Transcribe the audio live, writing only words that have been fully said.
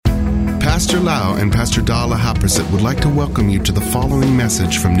Pastor Lau and Pastor Dala Haprasit would like to welcome you to the following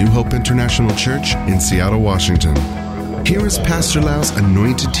message from New Hope International Church in Seattle, Washington. Here is Pastor Lau's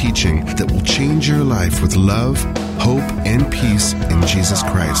anointed teaching that will change your life with love, hope, and peace in Jesus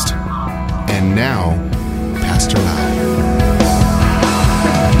Christ. And now, Pastor Lau.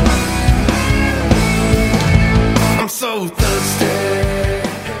 I'm so thirsty.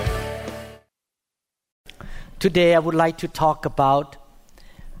 Today I would like to talk about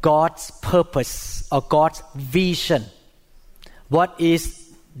God's purpose or God's vision. What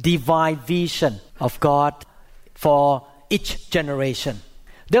is divine vision of God for each generation?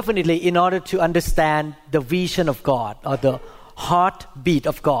 Definitely, in order to understand the vision of God or the heartbeat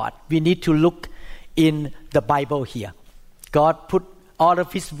of God, we need to look in the Bible here. God put all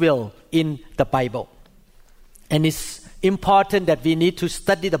of His will in the Bible. And it's important that we need to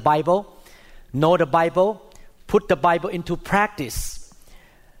study the Bible, know the Bible, put the Bible into practice.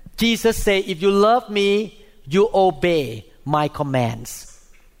 Jesus said, if you love me, you obey my commands.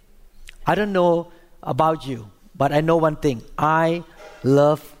 I don't know about you, but I know one thing. I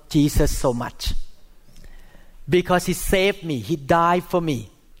love Jesus so much. Because He saved me. He died for me.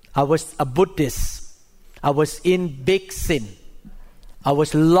 I was a Buddhist. I was in big sin. I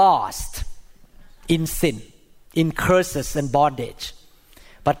was lost in sin, in curses and bondage.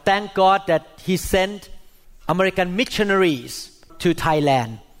 But thank God that He sent American missionaries to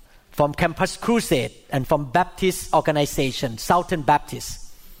Thailand from Campus Crusade and from Baptist organization, Southern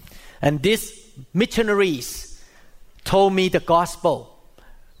Baptist. And these missionaries told me the gospel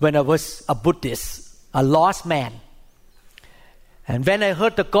when I was a Buddhist, a lost man. And when I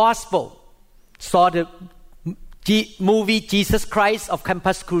heard the gospel, saw the movie Jesus Christ of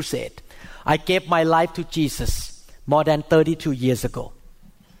Campus Crusade, I gave my life to Jesus more than 32 years ago.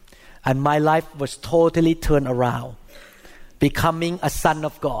 And my life was totally turned around, becoming a son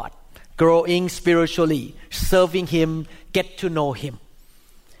of God, growing spiritually, serving Him, get to know Him.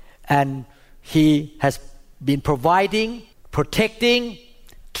 And He has been providing, protecting,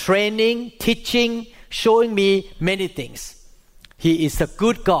 training, teaching, showing me many things. He is a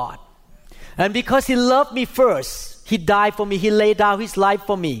good God. And because He loved me first, He died for me, He laid down His life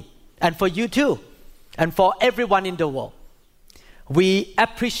for me, and for you too, and for everyone in the world. We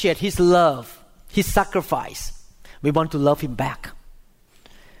appreciate His love, His sacrifice. We want to love Him back.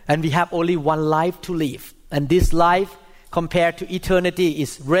 And we have only one life to live. And this life, compared to eternity,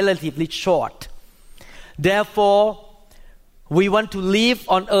 is relatively short. Therefore, we want to live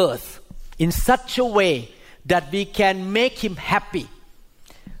on earth in such a way that we can make Him happy.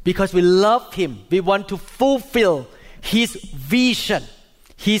 Because we love Him, we want to fulfill His vision,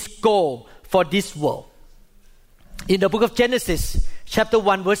 His goal for this world. In the book of Genesis, chapter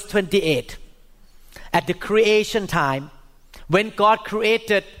 1, verse 28, at the creation time, when God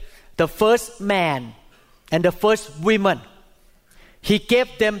created the first man and the first woman, He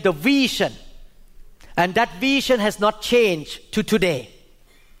gave them the vision. And that vision has not changed to today.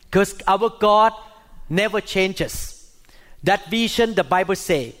 Because our God never changes. That vision, the Bible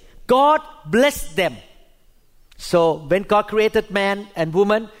says, God blessed them. So when God created man and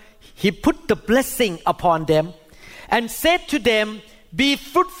woman, He put the blessing upon them and said to them, be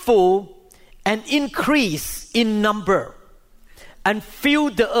fruitful and increase in number and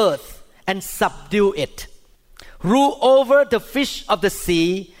fill the earth and subdue it. Rule over the fish of the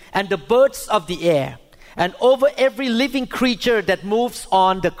sea and the birds of the air and over every living creature that moves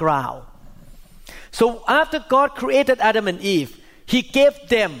on the ground. So after God created Adam and Eve, He gave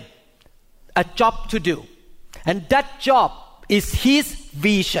them a job to do. And that job is His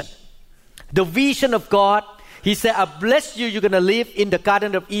vision. The vision of God. He said, I bless you, you're going to live in the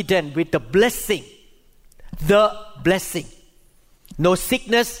Garden of Eden with the blessing. The blessing. No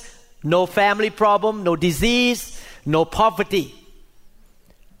sickness, no family problem, no disease, no poverty.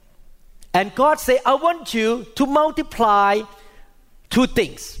 And God said, I want you to multiply two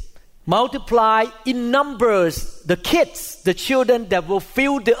things. Multiply in numbers the kids, the children that will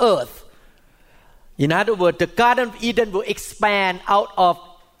fill the earth. In other words, the Garden of Eden will expand out of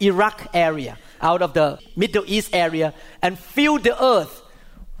Iraq area, out of the Middle East area, and fill the earth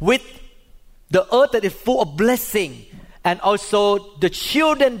with the earth that is full of blessing. And also the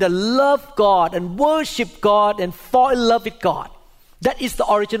children that love God and worship God and fall in love with God. That is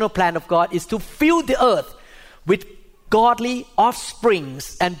the original plan of God, is to fill the earth with godly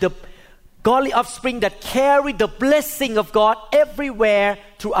offsprings, and the godly offspring that carry the blessing of God everywhere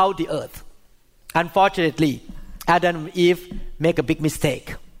throughout the earth. Unfortunately, Adam and Eve make a big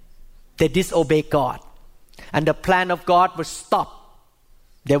mistake. They disobeyed God. And the plan of God was stopped.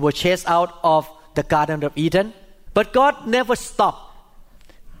 They were chased out of the Garden of Eden. But God never stopped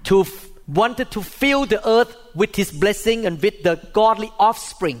to wanted to fill the earth with his blessing and with the godly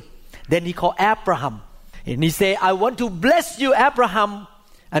offspring. Then he called Abraham. And he said, I want to bless you, Abraham.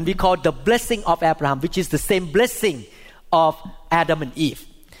 And we call it the blessing of Abraham, which is the same blessing of Adam and Eve.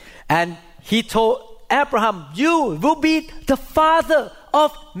 And he told Abraham, you will be the father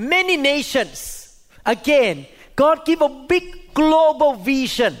of many nations. Again, God gave a big global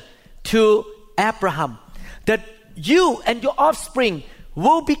vision to Abraham that you and your offspring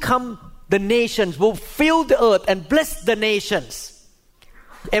will become the nations, will fill the earth and bless the nations.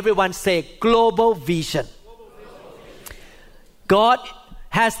 Everyone say global vision. God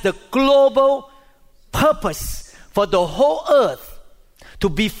has the global purpose for the whole earth to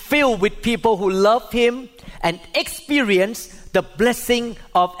be filled with people who love Him and experience the blessing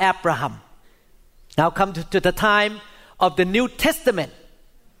of Abraham. Now come to the time of the New Testament.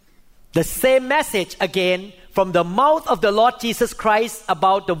 The same message again from the mouth of the Lord Jesus Christ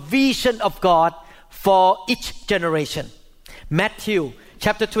about the vision of God for each generation. Matthew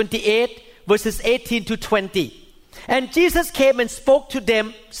chapter 28 verses 18 to 20. And Jesus came and spoke to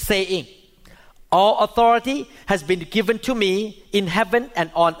them saying, all authority has been given to me in heaven and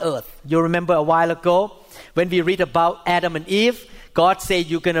on earth. You remember a while ago when we read about Adam and Eve, God said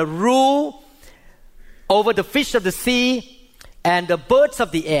you're going to rule over the fish of the sea and the birds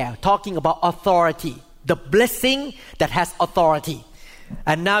of the air, talking about authority, the blessing that has authority.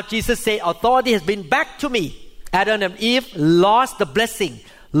 And now Jesus said, authority has been back to me. Adam and Eve lost the blessing,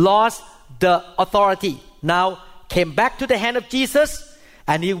 lost the authority. Now came back to the hand of Jesus,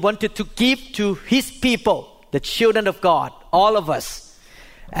 and He wanted to give to His people, the children of God, all of us.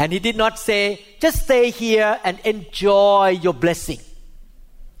 And He did not say, just stay here and enjoy your blessing.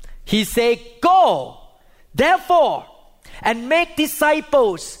 He said, go, therefore, and make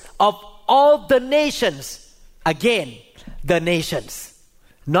disciples of all the nations. Again, the nations.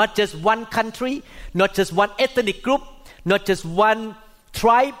 Not just one country, not just one ethnic group, not just one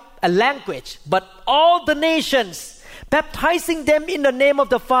tribe, a language, but all the nations, baptizing them in the name of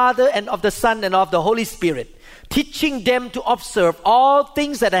the Father and of the Son and of the Holy Spirit, teaching them to observe all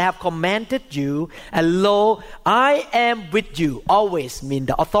things that I have commanded you, and lo, I am with you always. Mean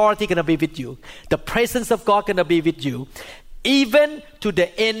the authority gonna be with you, the presence of God gonna be with you, even to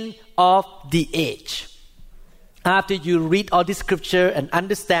the end of the age. After you read all this scripture and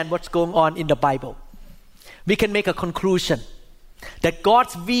understand what's going on in the Bible, we can make a conclusion that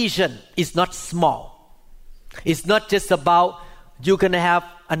God's vision is not small. It's not just about you're going to have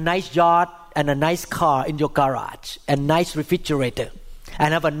a nice yacht and a nice car in your garage and nice refrigerator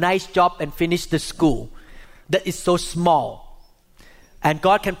and have a nice job and finish the school. That is so small. And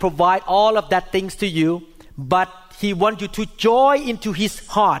God can provide all of that things to you, but He wants you to join into His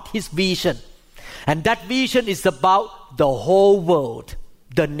heart, His vision. And that vision is about the whole world,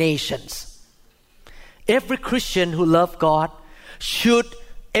 the nations. Every Christian who loves God should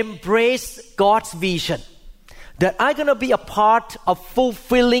embrace God's vision that I'm going to be a part of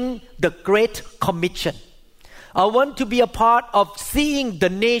fulfilling the Great Commission. I want to be a part of seeing the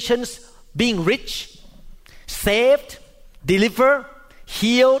nations being rich, saved, delivered,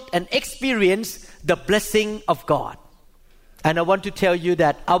 healed, and experience the blessing of God. And I want to tell you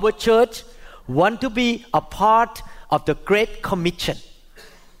that our church want to be a part of the Great Commission.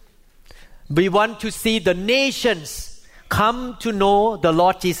 We want to see the nations come to know the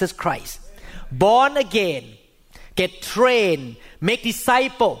Lord Jesus Christ, born again, get trained, make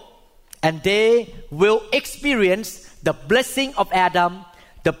disciples, and they will experience the blessing of Adam,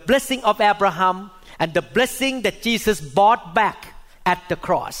 the blessing of Abraham, and the blessing that Jesus bought back at the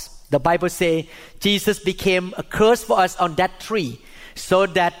cross. The Bible says Jesus became a curse for us on that tree so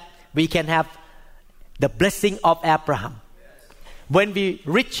that we can have the blessing of Abraham. When we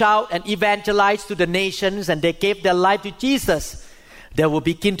reach out and evangelize to the nations and they gave their life to Jesus, they will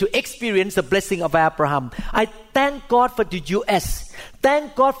begin to experience the blessing of Abraham. I thank God for the U.S.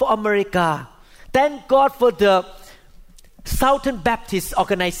 Thank God for America. Thank God for the Southern Baptist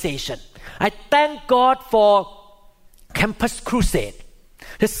Organization. I thank God for Campus Crusade.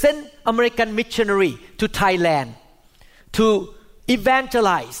 They sent American missionary to Thailand to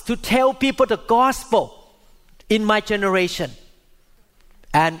evangelize, to tell people the gospel in my generation.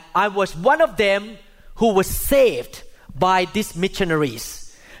 And I was one of them who was saved by these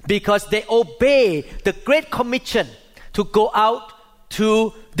missionaries because they obey the Great Commission to go out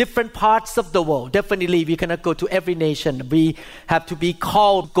to different parts of the world. Definitely we cannot go to every nation. We have to be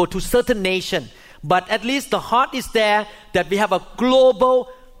called to go to certain nation. But at least the heart is there that we have a global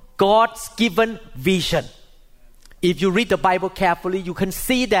God's given vision. If you read the Bible carefully, you can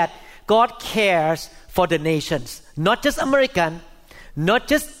see that God cares for the nations. Not just American, not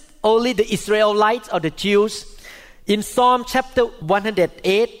just only the Israelites or the Jews. In Psalm chapter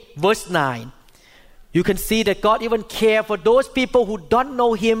 108, verse 9, you can see that God even cares for those people who don't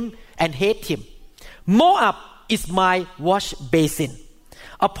know Him and hate Him. Moab is my wash basin.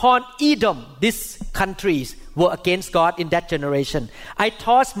 Upon Edom, these countries were against God in that generation. I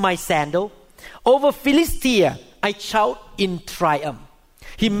toss my sandal. Over Philistia, I shout in triumph.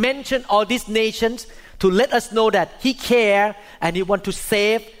 He mentioned all these nations to let us know that He cares and He wants to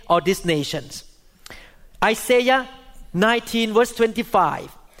save all these nations. Isaiah 19 verse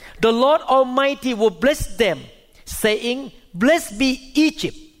 25. The Lord Almighty will bless them, saying, blessed be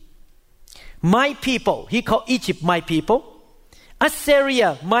Egypt, my people. He called Egypt my people.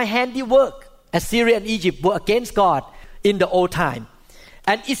 Assyria, my handiwork. Assyria and Egypt were against God in the old time.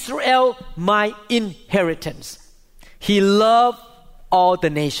 And Israel, my inheritance. He loved all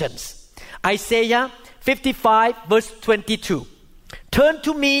the nations. Isaiah 55 verse 22. Turn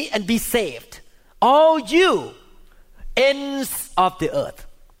to me and be saved, all you ends of the earth.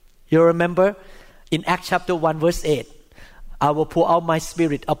 You remember in Acts chapter 1 verse 8, I will pour out my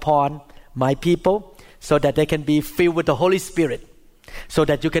spirit upon my people so that they can be filled with the Holy Spirit, so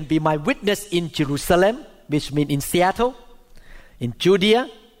that you can be my witness in Jerusalem, which means in Seattle, in Judea,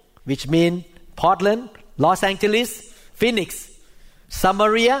 which means Portland, Los Angeles, Phoenix,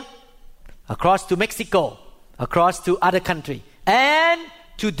 Samaria, across to Mexico, across to other countries, and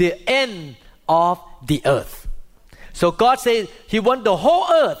to the end of the earth. So God says He wants the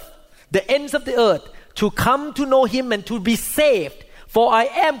whole earth, the ends of the earth, to come to know Him and to be saved. For I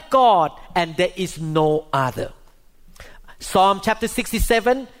am God and there is no other. Psalm chapter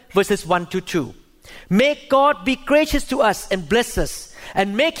 67 verses 1 to 2. Make God be gracious to us and bless us,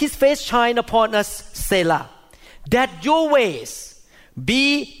 and make His face shine upon us, Selah. That your ways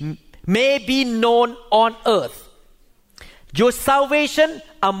may be known on earth. Your salvation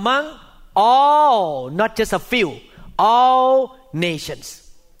among all, not just a few, all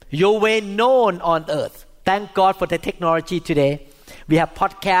nations. Your way known on earth. Thank God for the technology today. We have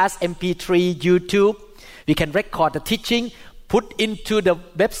podcasts, MP3, YouTube. We can record the teaching, put into the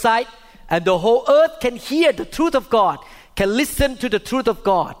website, and the whole earth can hear the truth of God, can listen to the truth of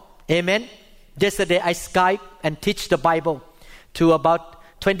God. Amen. Yesterday I Skype and teach the Bible to about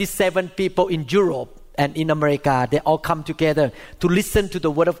 27 people in Europe and in America. They all come together to listen to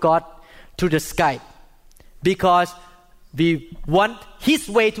the Word of God through the Skype, because we want His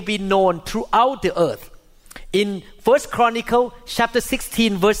way to be known throughout the earth. In 1 Chronicles chapter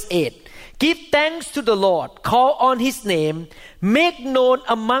 16 verse 8, give thanks to the Lord, call on His name, make known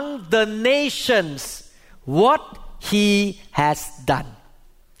among the nations what He has done.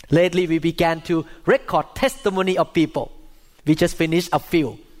 Lately we began to record testimony of people. We just finished a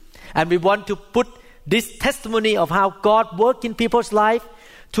few. And we want to put this testimony of how God worked in people's life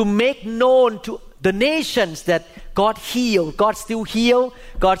to make known to the nations that God healed, God still heal,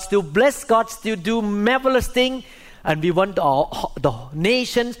 God still bless, God still do marvelous things. And we want the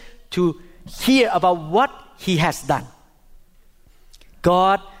nations to hear about what He has done.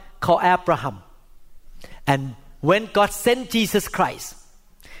 God called Abraham. And when God sent Jesus Christ,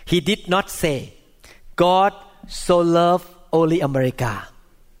 He did not say, God so loved only America.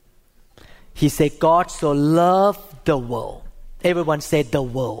 He said, God so loved the world. Everyone say the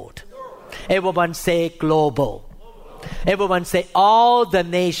world. Everyone say global. Everyone say all the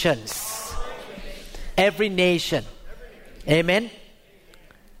nations. Every nation. Amen.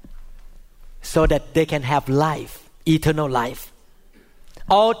 So that they can have life, eternal life.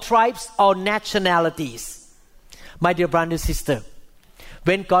 All tribes, all nationalities. My dear brother and sister,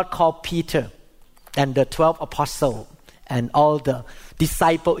 when God called Peter and the 12 apostles and all the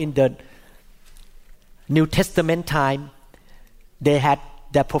disciples in the New Testament time, they had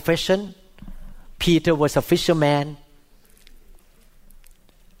their profession. Peter was a fisherman.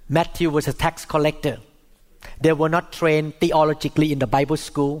 Matthew was a tax collector. They were not trained theologically in the Bible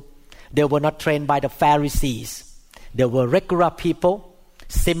school. They were not trained by the Pharisees. They were regular people,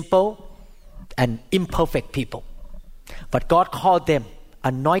 simple and imperfect people. But God called them,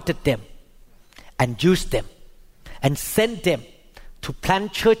 anointed them, and used them, and sent them to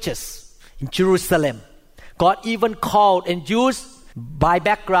plant churches in Jerusalem. God even called and used, by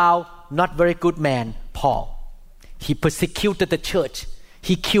background, not very good man, Paul. He persecuted the church.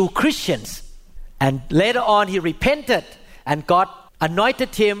 He killed Christians. And later on he repented, and God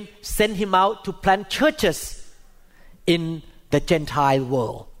anointed him, sent him out to plant churches in the Gentile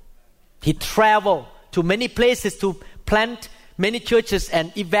world. He traveled to many places to plant many churches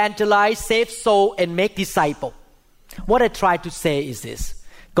and evangelize, save souls, and make disciples. What I try to say is this: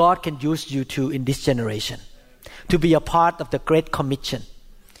 God can use you too in this generation to be a part of the Great Commission.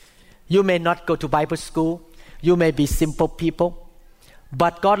 You may not go to Bible school. You may be simple people.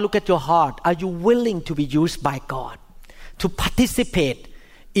 But God look at your heart. Are you willing to be used by God to participate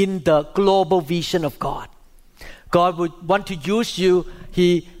in the global vision of God? God would want to use you.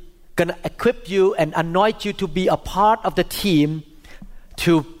 He gonna equip you and anoint you to be a part of the team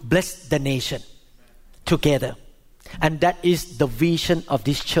to bless the nation together. And that is the vision of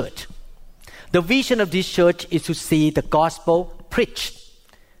this church. The vision of this church is to see the gospel preached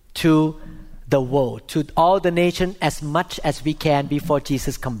to the world, to all the nation as much as we can before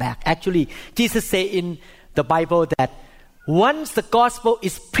Jesus come back. Actually, Jesus say in the Bible that once the gospel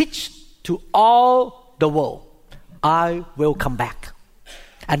is preached to all the world, I will come back.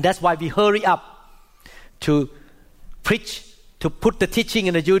 And that's why we hurry up to preach, to put the teaching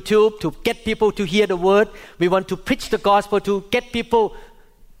in the YouTube, to get people to hear the word. We want to preach the gospel, to get people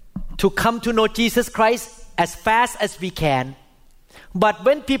to come to know Jesus Christ as fast as we can. But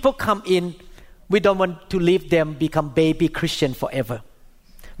when people come in, we don't want to leave them become baby Christian forever.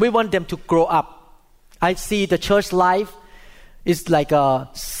 We want them to grow up. I see the church life is like a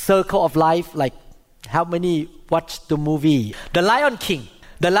circle of life. Like how many watch the movie The Lion King?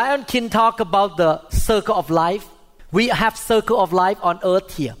 The Lion King talk about the circle of life. We have circle of life on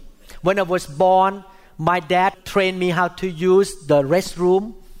earth here. When I was born, my dad trained me how to use the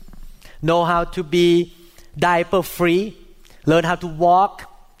restroom, know how to be diaper free, learn how to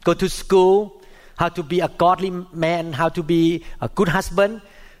walk, go to school, how to be a godly man, how to be a good husband.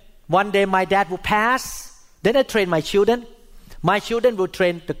 One day my dad will pass, then I train my children. My children will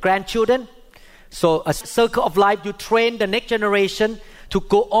train the grandchildren. So a circle of life, you train the next generation to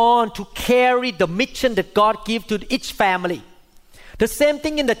go on to carry the mission that God gives to each family. The same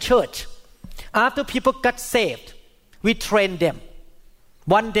thing in the church. After people got saved, we train them.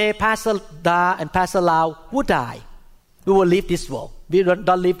 One day, Pastor Da and Pastor Lau will die. We will leave this world. We don't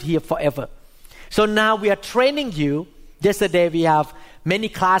live here forever. So now we are training you. Yesterday we have many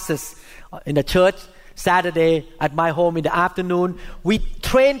classes in the church. Saturday at my home in the afternoon, we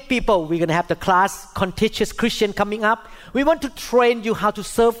train people. We're going to have the class, Contagious Christian, coming up. We want to train you how to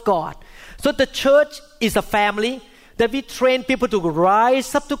serve God. So the church is a family that we train people to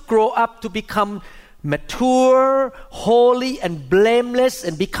rise up, to grow up, to become mature, holy, and blameless,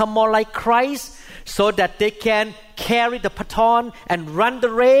 and become more like Christ, so that they can carry the baton and run the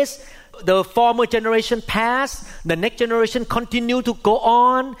race. The former generation passed, the next generation continue to go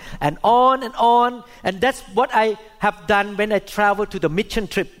on and on and on. And that's what I have done when I travel to the mission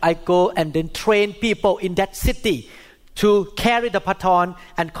trip. I go and then train people in that city to carry the baton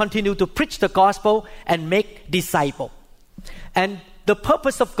and continue to preach the gospel and make disciples. And the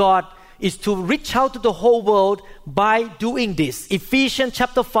purpose of God is to reach out to the whole world by doing this. Ephesians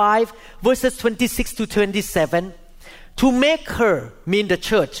chapter 5, verses 26 to 27. To make her, mean the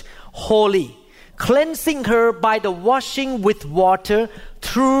church, holy, cleansing her by the washing with water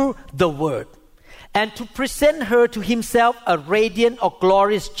through the word, and to present her to himself a radiant or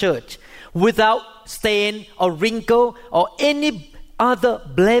glorious church, without stain or wrinkle or any other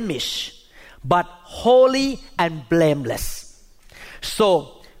blemish, but holy and blameless.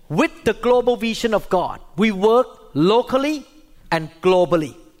 So, with the global vision of God, we work locally and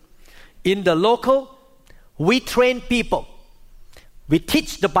globally. In the local, we train people. We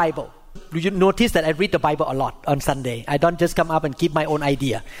teach the Bible. You notice that I read the Bible a lot on Sunday. I don't just come up and give my own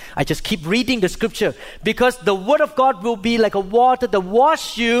idea. I just keep reading the scripture, because the word of God will be like a water that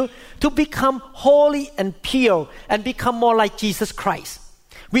wash you to become holy and pure and become more like Jesus Christ.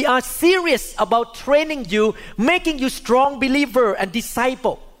 We are serious about training you, making you strong believer and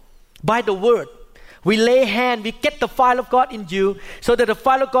disciple by the word. We lay hand, we get the fire of God in you, so that the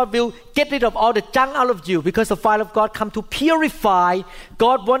fire of God will get rid of all the junk out of you, because the fire of God comes to purify.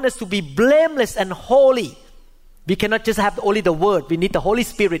 God wants us to be blameless and holy. We cannot just have only the word. We need the Holy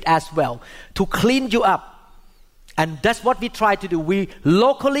Spirit as well to clean you up. And that's what we try to do.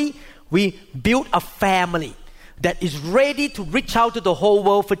 We build a family that is ready to reach out to the whole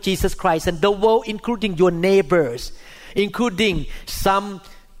world for Jesus Christ. And the world, including your neighbors, including some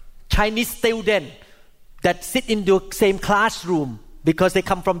Chinese students that sit in your same classroom, because they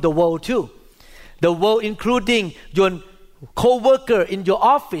come from the world too. The world, including your co-worker in your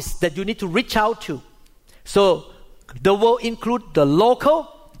office that you need to reach out to. So the world includes the local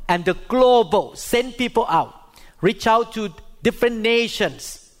and the global. Send people out. Reach out to different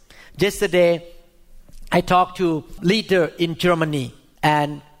nations. Yesterday, I talked to a leader in Germany,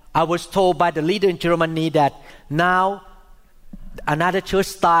 and I was told by the leader in Germany that now another church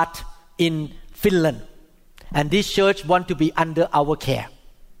start in Finland. And this church want to be under our care.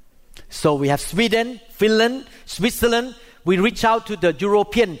 So we have Sweden, Finland, Switzerland. we reach out to the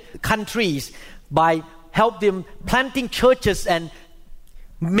European countries by help them planting churches and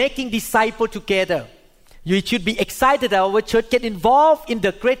making disciples together. You should be excited that our church get involved in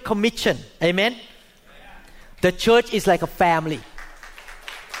the Great Commission. Amen? The church is like a family.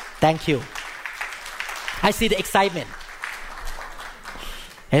 Thank you. I see the excitement.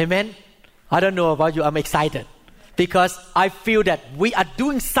 Amen? I don't know about you, I'm excited. Because I feel that we are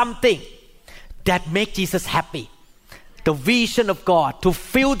doing something that makes Jesus happy. The vision of God to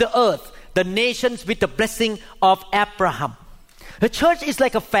fill the earth, the nations with the blessing of Abraham. The church is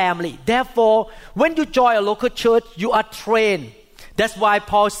like a family. Therefore, when you join a local church, you are trained. That's why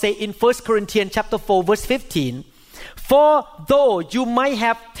Paul says in 1 Corinthians chapter 4, verse 15, for though you might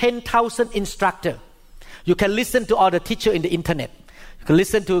have 10,000 instructors, you can listen to all the teachers in the internet. You can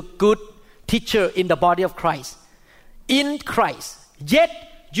listen to good teacher in the body of Christ. In Christ, yet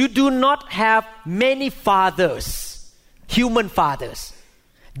you do not have many fathers, human fathers.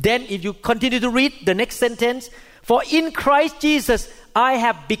 Then if you continue to read the next sentence, for in Christ Jesus I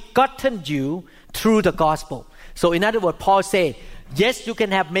have begotten you through the gospel. So in other words, Paul says, yes, you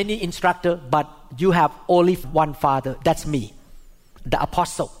can have many instructors, but you have only one father. That's me, the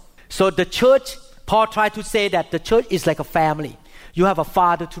apostle. So the church, Paul tried to say that the church is like a family. You have a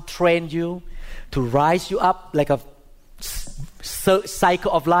father to train you, to rise you up like a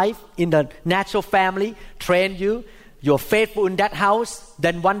cycle of life in the natural family, train you. You're faithful in that house.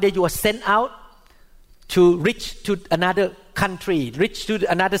 Then one day you are sent out to reach to another country, reach to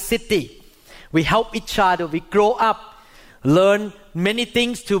another city. We help each other. We grow up, learn many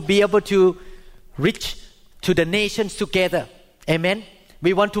things to be able to reach to the nations together. Amen.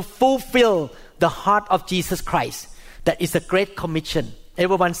 We want to fulfill the heart of Jesus Christ. That is a great commission.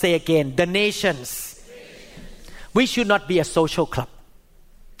 Everyone say again, the nations. We should not be a social club.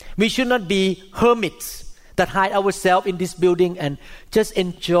 We should not be hermits that hide ourselves in this building and just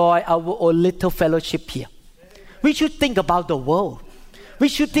enjoy our own little fellowship here. We should think about the world. We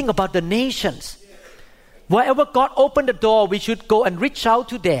should think about the nations. Wherever God opened the door, we should go and reach out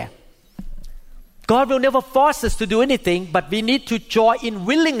to there. God will never force us to do anything, but we need to join in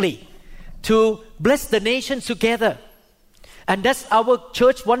willingly to bless the nations together. And that's our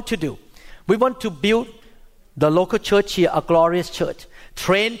church want to do. We want to build the local church here, a glorious church.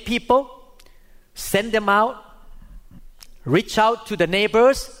 Train people, send them out, reach out to the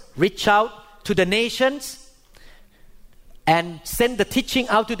neighbors, reach out to the nations, and send the teaching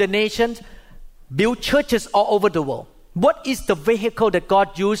out to the nations, build churches all over the world. What is the vehicle that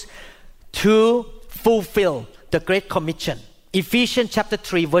God used to fulfill the Great Commission? Ephesians chapter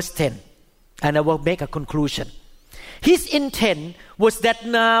 3 verse 10. And I will make a conclusion. His intent was that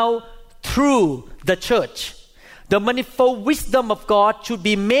now through the church, the manifold wisdom of God should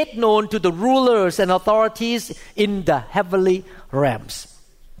be made known to the rulers and authorities in the heavenly realms.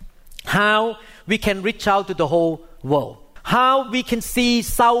 How we can reach out to the whole world. How we can see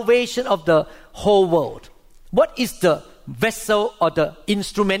salvation of the whole world. What is the vessel or the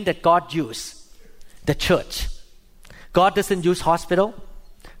instrument that God used? The church. God doesn't use hospital.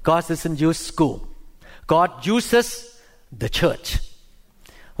 God doesn't use school. God uses the church.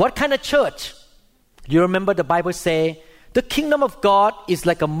 What kind of church? You remember the Bible say, the kingdom of God is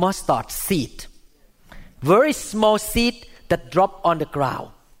like a mustard seed. Very small seed that drop on the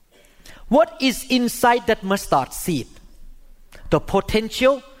ground. What is inside that mustard seed? The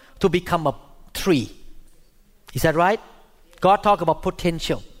potential to become a tree. Is that right? God talk about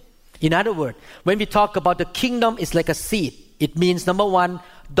potential. In other words, when we talk about the kingdom is like a seed, it means number one,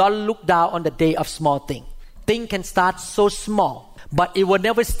 don't look down on the day of small thing. Thing can start so small, but it will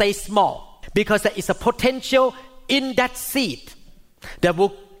never stay small because there is a potential in that seed that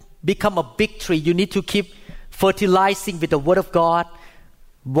will become a big tree. You need to keep fertilizing with the Word of God,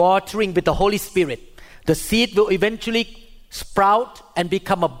 watering with the Holy Spirit. The seed will eventually sprout and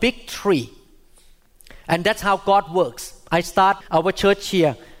become a big tree. And that's how God works. I start our church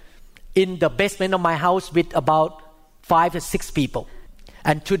here in the basement of my house with about 5 or 6 people.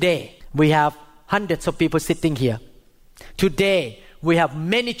 And today we have hundreds of people sitting here. Today we have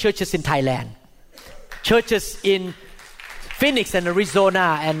many churches in Thailand. Churches in Phoenix and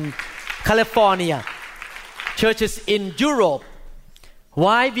Arizona and California. Churches in Europe.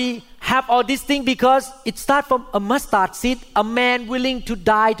 Why we have all these things? Because it starts from a mustard seed, a man willing to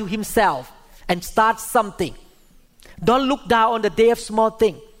die to himself and start something. Don't look down on the day of small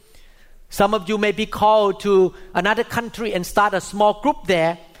thing. Some of you may be called to another country and start a small group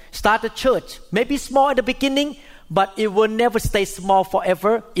there, start a church. Maybe small at the beginning, but it will never stay small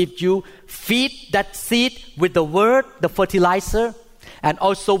forever if you feed that seed with the Word, the fertilizer, and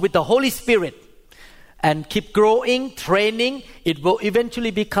also with the Holy Spirit. and keep growing, training, it will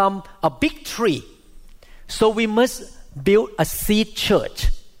eventually become a big tree. So we must build a seed church,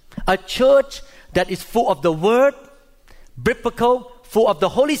 a church that is full of the Word, biblical, full of the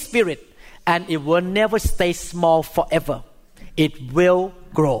Holy Spirit, and it will never stay small forever. It will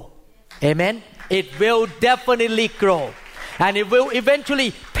grow. Amen? It will definitely grow. And it will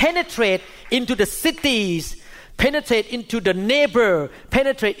eventually penetrate into the cities, penetrate into the neighbor,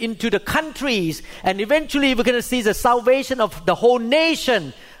 penetrate into the countries, and eventually we're going to see the salvation of the whole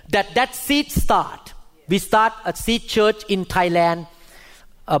nation that seed start. We start a seed church in Thailand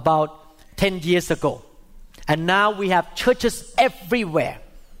about 10 years ago. And now we have churches everywhere.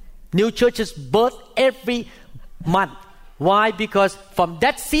 New churches birth every month. Why? Because from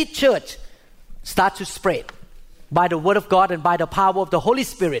that seed church start to spread by the Word of God and by the power of the Holy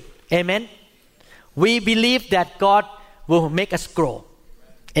Spirit. Amen. We believe that God will make us grow.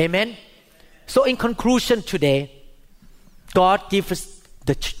 Amen. So in conclusion today, God gives us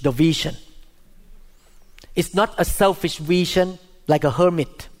the vision. It's not a selfish vision like a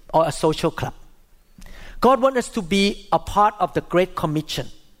hermit or a social club. God wants us to be a part of the Great Commission.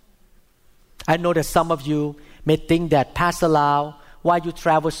 I know that some of you may think that, Pastor Lau, why you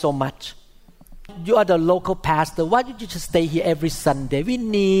travel so much? You are the local pastor. Why don't you just stay here every Sunday? We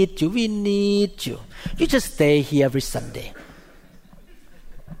need you. You just stay here every Sunday.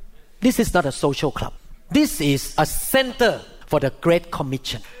 This is not a social club. This is a center for the Great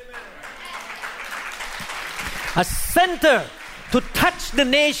Commission. A center to touch the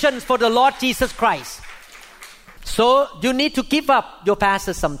nations for the Lord Jesus Christ. So you need to give up your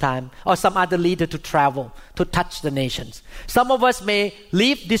pastor sometime or some other leader to travel to touch the nations. Some of us may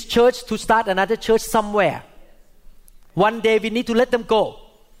leave this church to start another church somewhere. One day we need to let them go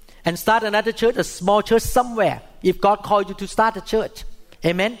and start another church, a small church somewhere, if God called you to start a church.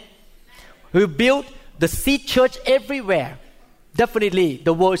 Amen? We build the seed church everywhere. Definitely,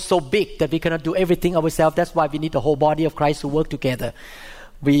 the world is so big that we cannot do everything ourselves. That's why we need the whole body of Christ to work together.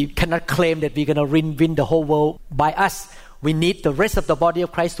 We cannot claim that we're going to win the whole world by us. We need the rest of the body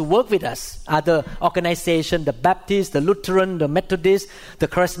of Christ to work with us. Other organizations, the Baptist, the Lutheran, the Methodist, the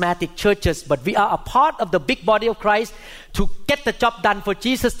charismatic churches. But we are a part of the big body of Christ to get the job done for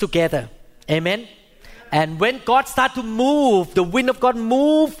Jesus together. Amen? And when God starts to move, the wind of God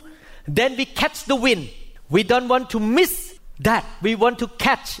move, then we catch the wind. We don't want to miss that. We want to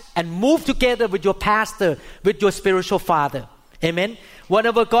catch and move together with your pastor, with your spiritual father. Amen?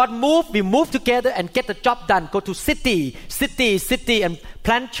 Whenever God moves, we move together and get the job done. Go to city, and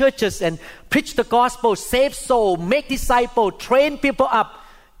plant churches and preach the gospel, save souls, make disciples, train people up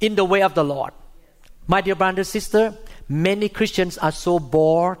in the way of the Lord. My dear brother and sister, many Christians are so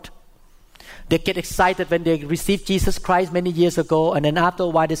bored. They get excited when they receive Jesus Christ many years ago, and then after a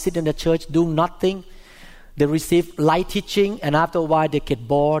while they sit in the church doing nothing. They receive light teaching, and after a while they get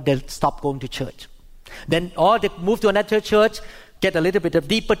bored, they stop going to church. Then they move to another church, get a little bit of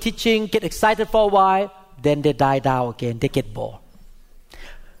deeper teaching, get excited for a while, then they die down again, they get bored.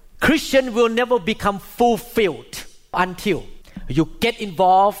 Christian will never become fulfilled until you get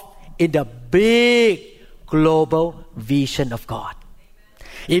involved in the big global vision of God.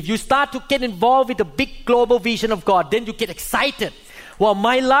 If you start to get involved with the big global vision of God, then you get excited. Well,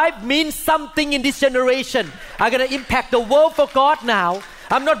 my life means something in this generation. I'm going to impact the world for God now.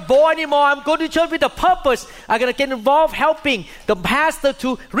 I'm not bored anymore. I'm going to church with a purpose. I'm going to get involved helping the pastor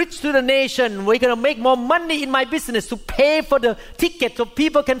to reach to the nation. We're going to make more money in my business to pay for the ticket so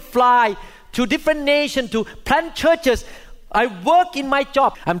people can fly to different nations to plant churches. I work in my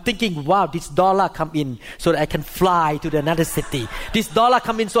job. I'm thinking, wow, this dollar come in so that I can fly to another city. This dollar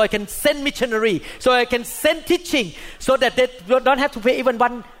come in so I can send missionary, so I can send teaching, so that they don't have to pay even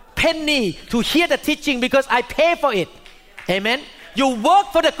one penny to hear the teaching because I pay for it. Amen? You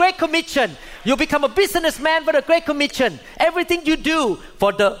work for the Great Commission. You become a businessman for the Great Commission. Everything you do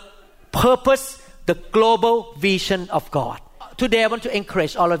for the purpose, the global vision of God. Today I want to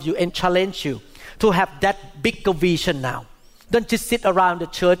encourage all of you and challenge you to have that bigger vision now. Don't just sit around the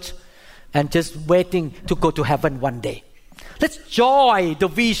church and just waiting to go to heaven one day. Let's join the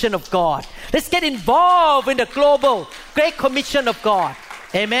vision of God. Let's get involved in the global Great Commission of God.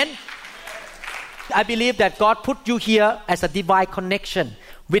 Amen? I believe that God put you here as a divine connection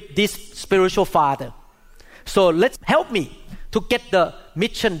with this spiritual father. So let's help me to get the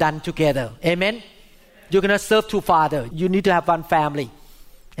mission done together. Amen? You're going to serve two fathers. You need to have one family.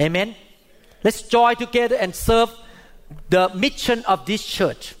 Amen? Let's join together and serve the mission of this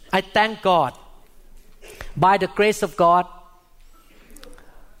church. I thank God. By the grace of God,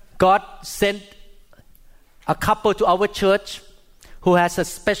 God sent a couple to our church who has a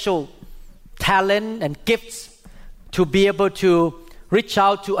special talent and gifts to be able to reach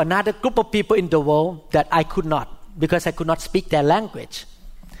out to another group of people in the world that I could not, because I could not speak their language.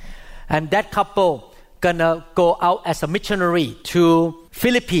 And that couple gonna go out as a missionary to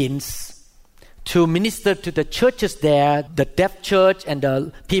Philippines to minister to the churches there, the deaf church and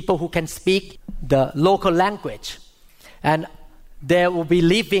the people who can speak the local language. And they will be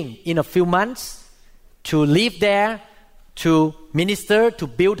leaving in a few months to live there, to minister, to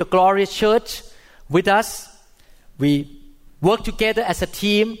build a glorious church with us. We work together as a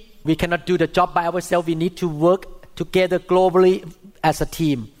team. We cannot do the job by ourselves. We need to work together globally as a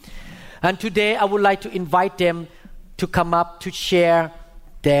team. And today I would like to invite them to come up to share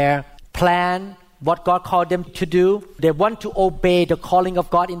their plan, what God called them to do. They want to obey the calling of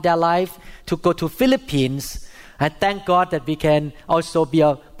God in their life to go to Philippines. And thank God that we can also be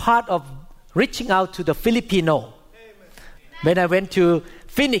a part of reaching out to the Filipino. When I went to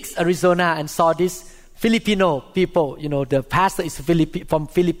Phoenix, Arizona and saw this Filipino people, the pastor is from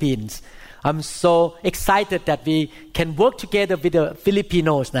Philippines. I'm so excited that we can work together with the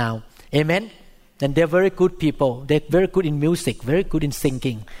Filipinos now. Amen? And they're very good people. They're very good in music, very good in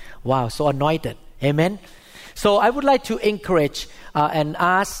singing. Wow, so anointed. Amen? So I would like to encourage and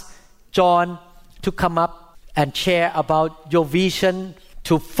ask John to come up and share about your vision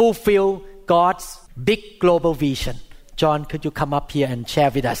to fulfill God's big global vision. John, could you come up here and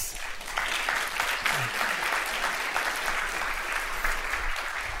share with us?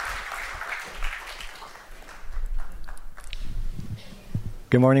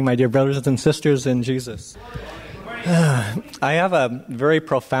 Good morning, my dear brothers and sisters in Jesus. I have a very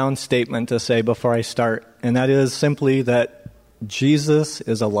profound statement to say before I start, and that is simply that Jesus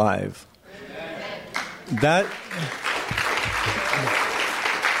is alive. That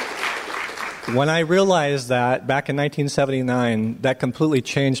when I realized that back in 1979, that completely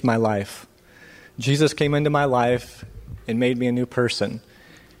changed my life. Jesus came into my life and made me a new person.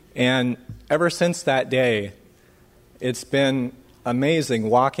 And ever since that day, it's been amazing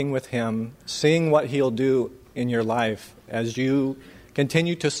walking with Him, seeing what He'll do in your life as you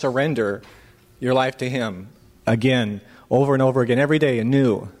continue to surrender your life to Him again, over and over again, every day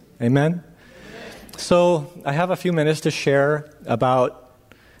anew. Amen? So I have a few minutes to share about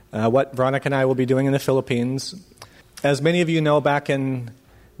what Veronica and I will be doing in the Philippines. As many of you know, back in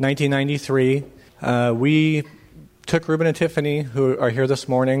 1993, we took Ruben and Tiffany, who are here this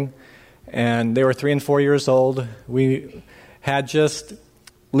morning, and they were 3 and 4 years old. We had just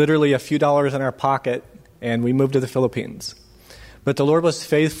literally a few dollars in our pocket, and we moved to the Philippines. But the Lord was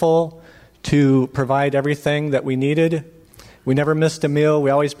faithful to provide everything that we needed. We never missed a meal.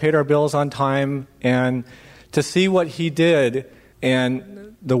 We always paid our bills on time. And to see what He did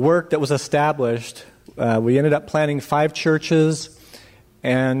and the work that was established, we ended up planting 5 churches,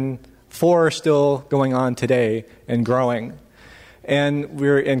 and 4 are still going on today and growing. And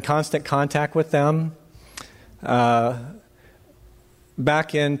we're in constant contact with them.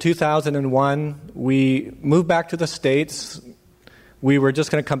 Back in 2001, we moved back to the States. We were just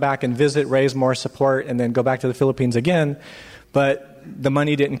going to come back and visit, raise more support, and then go back to the Philippines again. But the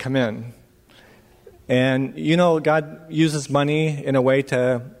money didn't come in. And God uses money in a way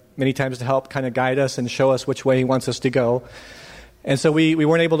many times to help kind of guide us and show us which way He wants us to go. And so we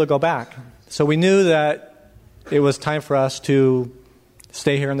weren't able to go back. So we knew that it was time for us to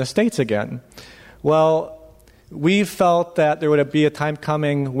stay here in the States again. Well, we felt that there would be a time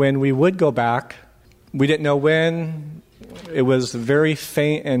coming when we would go back. We didn't know when. It was very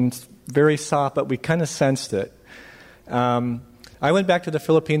faint and very soft, but we kind of sensed it. I went back to the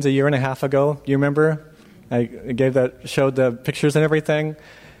Philippines 1.5 years ago. Do you remember? I showed the pictures and everything.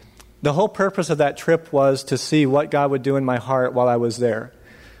 The whole purpose of that trip was to see what God would do in my heart while I was there.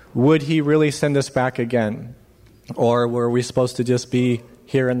 Would He really send us back again? Or were we supposed to just be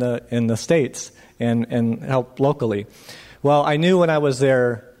here in the States and help locally? Well, I knew when I was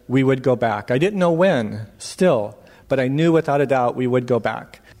there we would go back. I didn't know when still, but I knew without a doubt we would go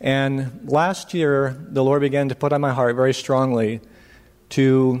back. And last year, the Lord began to put on my heart very strongly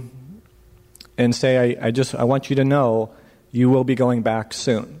and say, I want you to know you will be going back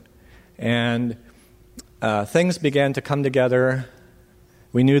soon. And things began to come together.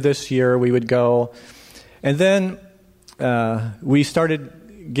 We knew this year we would go. And then we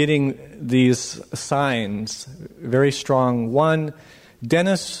started getting these signs, very strong. One,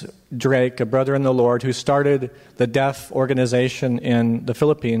 Dennis Drake, a brother in the Lord, who started the deaf organization in the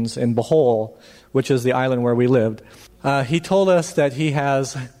Philippines, in Bohol, which is the island where we lived. He told us that he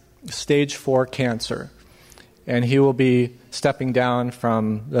has stage 4 cancer, and he will be stepping down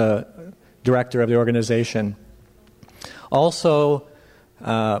from the director of the organization. Also,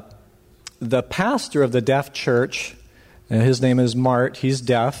 the pastor of the deaf church. His name is Mart. He's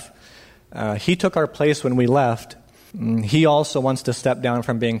deaf. He took our place when we left. He also wants to step down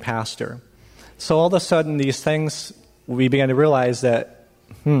from being pastor. So all of a sudden, these things, we began to realize that,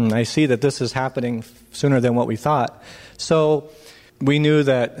 I see that this is happening sooner than what we thought. So we knew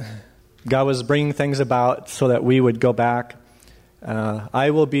that God was bringing things about so that we would go back.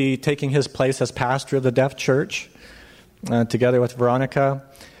 I will be taking his place as pastor of the deaf church, together with Veronica,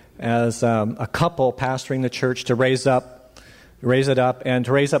 as a couple pastoring the church to raise it up, and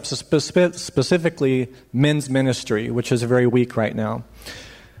to raise up specifically men's ministry, which is very weak right now.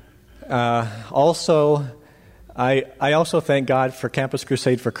 Also, I also thank God for Campus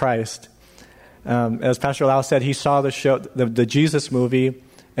Crusade for Christ. As Pastor Lau said, he saw the show, the Jesus movie,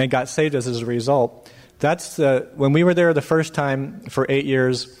 and got saved as a result. When we were there the first time for 8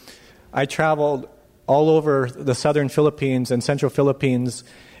 years, I traveled all over the southern Philippines and central Philippines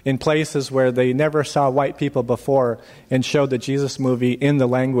in places where they never saw white people before, and showed the Jesus movie in the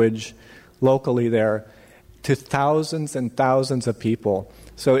language locally there to thousands and thousands of people.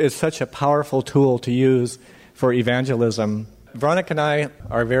 So it's such a powerful tool to use for evangelism. Veronica and I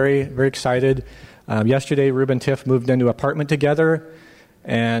are very, very excited. Yesterday, Ruben and Tiff moved into an apartment together,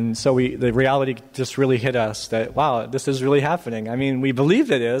 and so the reality just really hit us that, wow, this is really happening. I mean, we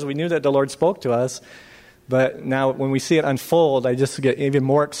believed it is. We knew that the Lord spoke to us. But now when we see it unfold, I just get even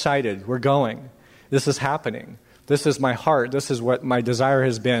more excited. We're going. This is happening. This is my heart. This is what my desire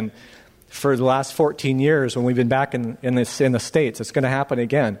has been for the last 14 years when we've been back in the States. It's going to happen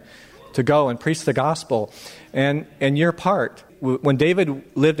again, to go and preach the gospel. And your part. When David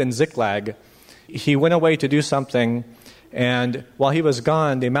lived in Ziklag, he went away to do something, and while he was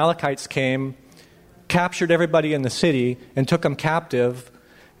gone, the Amalekites came, captured everybody in the city, and took them captive.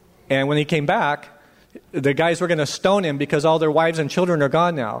 And when he came back, the guys were going to stone him because all their wives and children are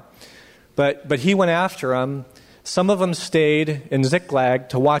gone now. But he went after them. Some of them stayed in Ziklag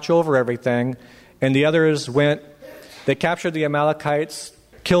to watch over everything, and the others went. They captured the Amalekites,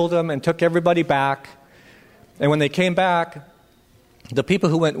 killed them, and took everybody back. And when they came back, the people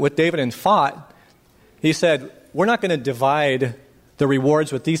who went with David and fought, he said, we're not going to divide the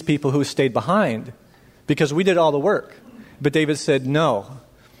rewards with these people who stayed behind because we did all the work. But David said, no.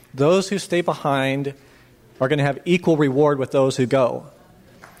 Those who stay behind are going to have equal reward with those who go.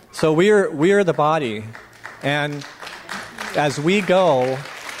 So we are the body, and as we go,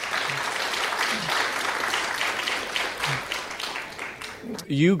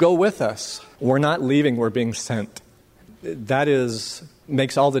 you go with us. We're not leaving, we're being sent. That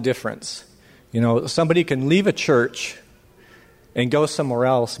makes all the difference. You know, somebody can leave a church and go somewhere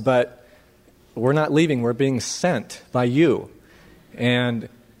else, but we're not leaving, we're being sent by you. And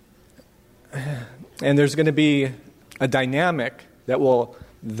there's going to be a dynamic that will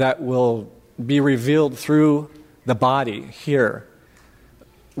be revealed through the body here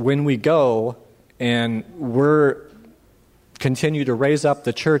when we go and we're continue to raise up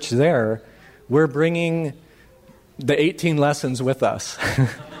the church there. We're bringing the 18 lessons with us.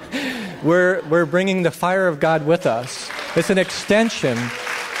 we're bringing the fire of God with us. It's an extension.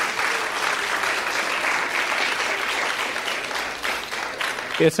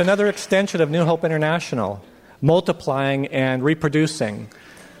 It's another extension of New Hope International, multiplying and reproducing,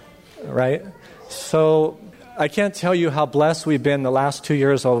 right? So I can't tell you how blessed we've been the last 2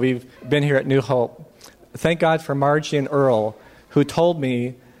 years while we've been here at New Hope. Thank God for Margie and Earl, who told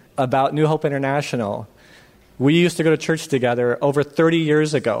me about New Hope International. We used to go to church together over 30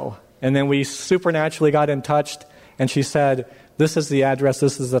 years ago, and then we supernaturally got in touch, and she said, this is the address,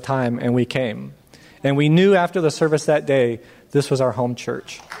 this is the time, and we came. And we knew after the service that day, this was our home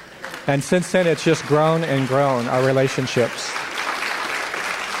church. And since then, it's just grown and grown, our relationships.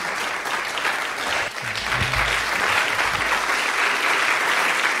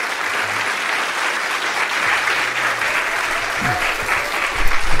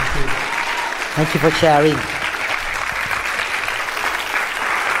 Thank you for sharing.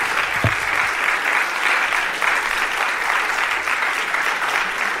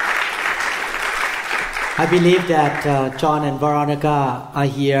 I believe that John and Veronica are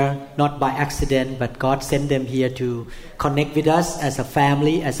here not by accident, but God sent them here to connect with us as a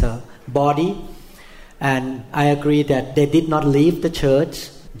family, as a body. And I agree that they did not leave the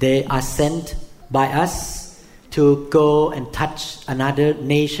church. They are sent by us to go and touch another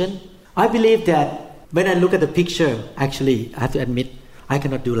nation. I believe that when I look at the picture, actually, I have to admit, I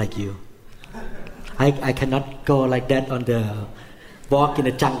cannot do like you. I cannot go like that walk in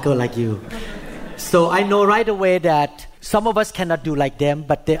the jungle like you. So I know right away that some of us cannot do like them,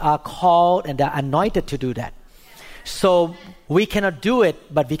 but they are called and they are anointed to do that. So we cannot do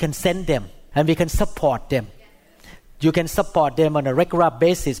it, but we can send them and we can support them. You can support them on a regular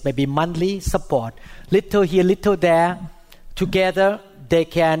basis, maybe monthly support. Little here, little there. Together, they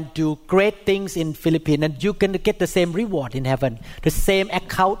can do great things in Philippines, and you can get the same reward in heaven, the same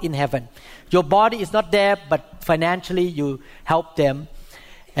account in heaven. Your body is not there, but financially you help them,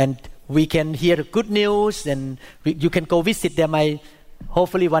 and we can hear the good news, and you can go visit them.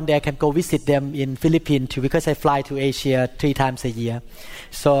 Hopefully one day I can go visit them in Philippines too, because I fly to Asia 3 times a year.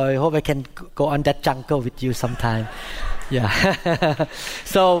 So I hope I can go on that jungle with you sometime. Yeah.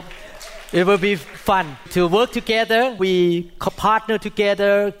 So it will be fun to work together. We partner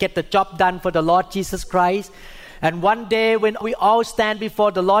together, get the job done for the Lord Jesus Christ. And one day when we all stand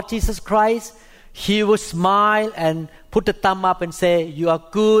before the Lord Jesus Christ, He will smile and put the thumb up and say, "You are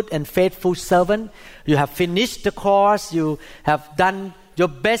good and faithful servant. You have finished the course. You have done your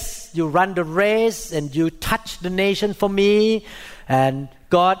best. You run the race and you touched the nation for me." And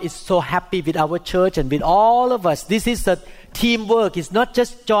God is so happy with our church and with all of us. This is a teamwork. It's not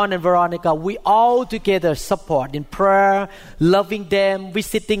just John and Veronica. We all together support in prayer, loving them,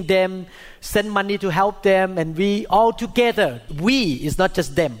 visiting them, send money to help them, and we all together, we, it's not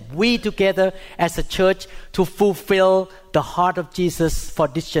just them, we together as a church to fulfill the heart of Jesus for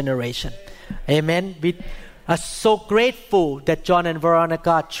this generation. Amen. We are so grateful that John and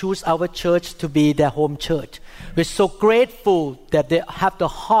Veronica choose our church to be their home church. We're so grateful that they have the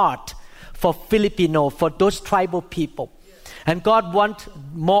heart for Filipino, for those tribal people. And God wants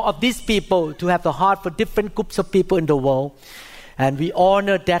more of these people to have the heart for different groups of people in the world. And we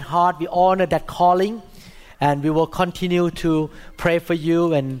honor that heart, we honor that calling, and we will continue to pray for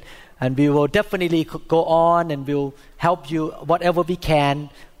you, and we will definitely go on and we'll help you whatever we can.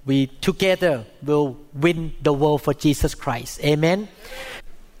 We together will win the world for Jesus Christ. Amen.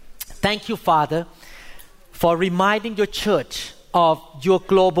 Thank you, Father, for reminding your church of your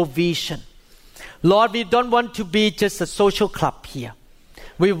global vision. Lord, we don't want to be just a social club here.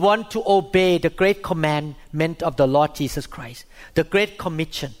 We want to obey the great commandment of the Lord Jesus Christ, the Great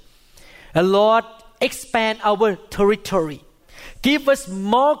Commission. And Lord, expand our territory. Give us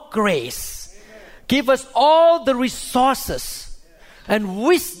more grace. Give us all the resources and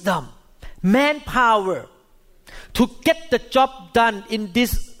wisdom, manpower to get the job done in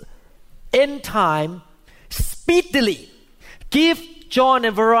this end time speedily. Give John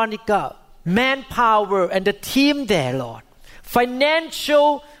and Veronica manpower and the team there, Lord.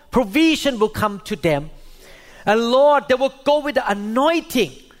 Financial provision will come to them. And Lord, they will go with the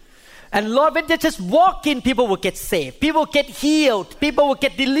anointing. And Lord, when they just walk in, people will get saved. People will get healed. People will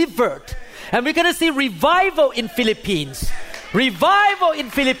get delivered. And we're going to see revival in Philippines. Revival in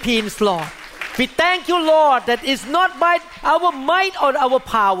Philippines, Lord. We thank you, Lord, that it's not by our might or our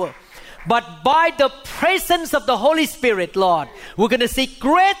power, but by the presence of the Holy Spirit, Lord. We're going to see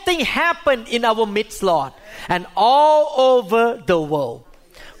great things happen in our midst, Lord, and all over the world.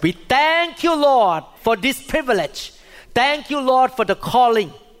 We thank you, Lord, for this privilege. Thank you, Lord, for the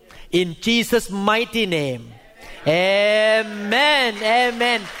calling. In Jesus' mighty name. Amen.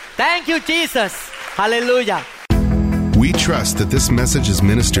 Amen. Thank you, Jesus. Hallelujah. We trust that this message is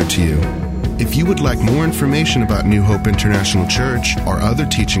ministered to you. If you would like more information about New Hope International Church or other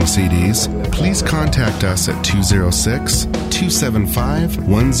teaching CDs, please contact us at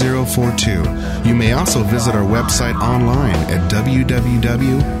 206-275-1042. You may also visit our website online at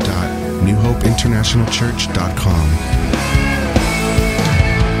www.newhopeinternationalchurch.com.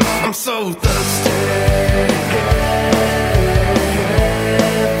 I'm so thirsty.